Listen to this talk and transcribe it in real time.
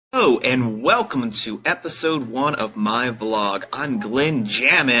Hello and welcome to episode 1 of my vlog. I'm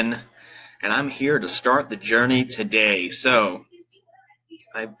Glennjamin and I'm here to start the journey today.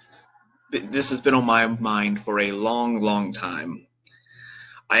 This has been on my mind for a long time.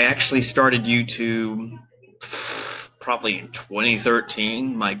 I actually started YouTube probably in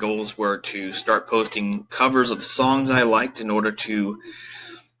 2013. My goals were to start posting covers of songs I liked in order to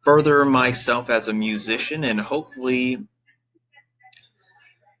further myself as a musician and hopefully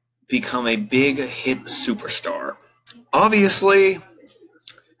become a big hit superstar. Obviously,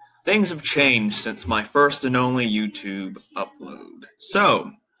 things have changed since my first and only YouTube upload.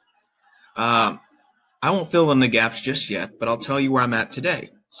 Uh, I won't fill in the gaps just yet, but I'll tell you where I'm at today.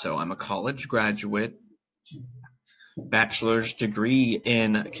 So I'm a college graduate, bachelor's degree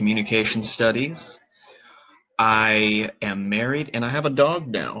in communication studies. I am married, and I have a dog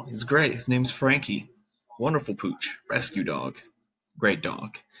now. He's great. His name's Frankie. Wonderful pooch. Rescue dog. Great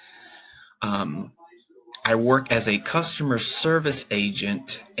dog. I work as a customer service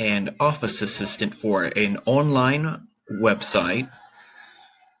agent and office assistant for an online website,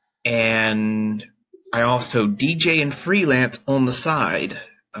 and I also DJ and freelance on the side.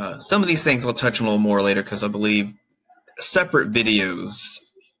 Some of these things I'll touch on a little more later because I believe separate videos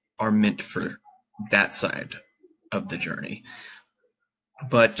are meant for that side of the journey.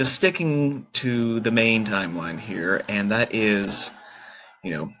 But just sticking to the main timeline here, and that is,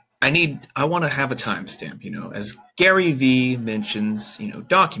 I want to have a timestamp, as Gary Vee mentions,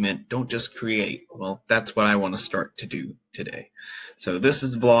 document, don't just create. Well, that's what I want to start to do today. So this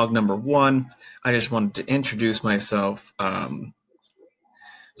is vlog number 1. I just wanted to introduce myself. It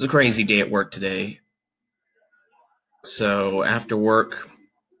was a crazy day at work today. So after work,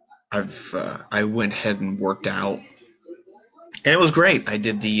 I went ahead and worked out. And it was great. I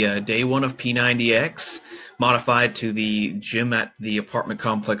did the day 1 of P90X, modified to the gym at the apartment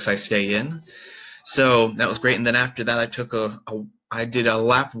complex I stay in. So that was great. And then after that, I did a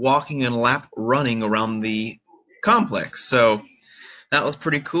lap walking and a lap running around the complex. So that was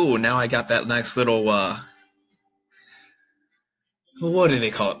pretty cool. Now I got that nice little, what do they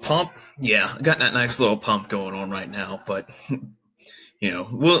call it? Pump? Yeah, I got that nice little pump going on right now. But,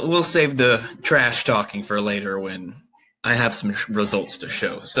 we'll save the trash talking for later when I have some results to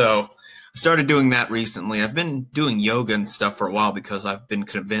show. So I started doing that recently. I've been doing yoga and stuff for a while because I've been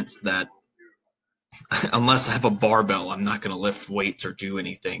convinced that unless I have a barbell, I'm not going to lift weights or do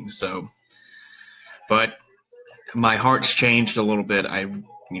anything. But my heart's changed a little bit.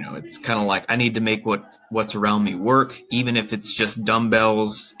 It's kind of like I need to make what's around me work, even if it's just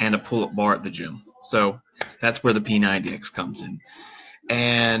dumbbells and a pull-up bar at the gym. So that's where the P90X comes in.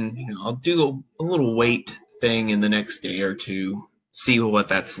 And I'll do a little weight thing in the next day or two, see what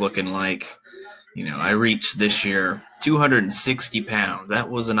that's looking like. I reached this year 260 pounds.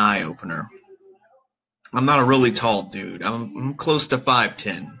 That was an eye-opener. I'm not a really tall dude. I'm close to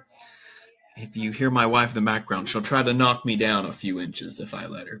 5'10". If you hear my wife in the background, she'll try to knock me down a few inches if I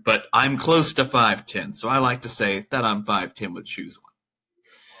let her. But I'm close to 5'10", so I like to say that I'm 5'10" with shoes on.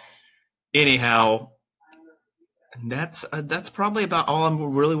 Anyhow, that's probably about all I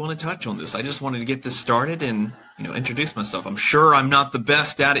really want to touch on this. I just wanted to get this started and introduce myself. I'm sure I'm not the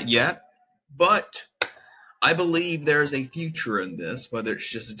best at it yet, but I believe there's a future in this, whether it's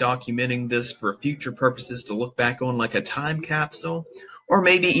just documenting this for future purposes to look back on like a time capsule, or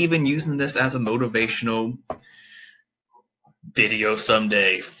maybe even using this as a motivational video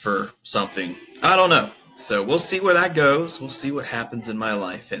someday for something. I don't know. So we'll see where that goes. We'll see what happens in my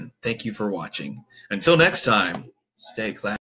life, and thank you for watching. Until next time, stay classy.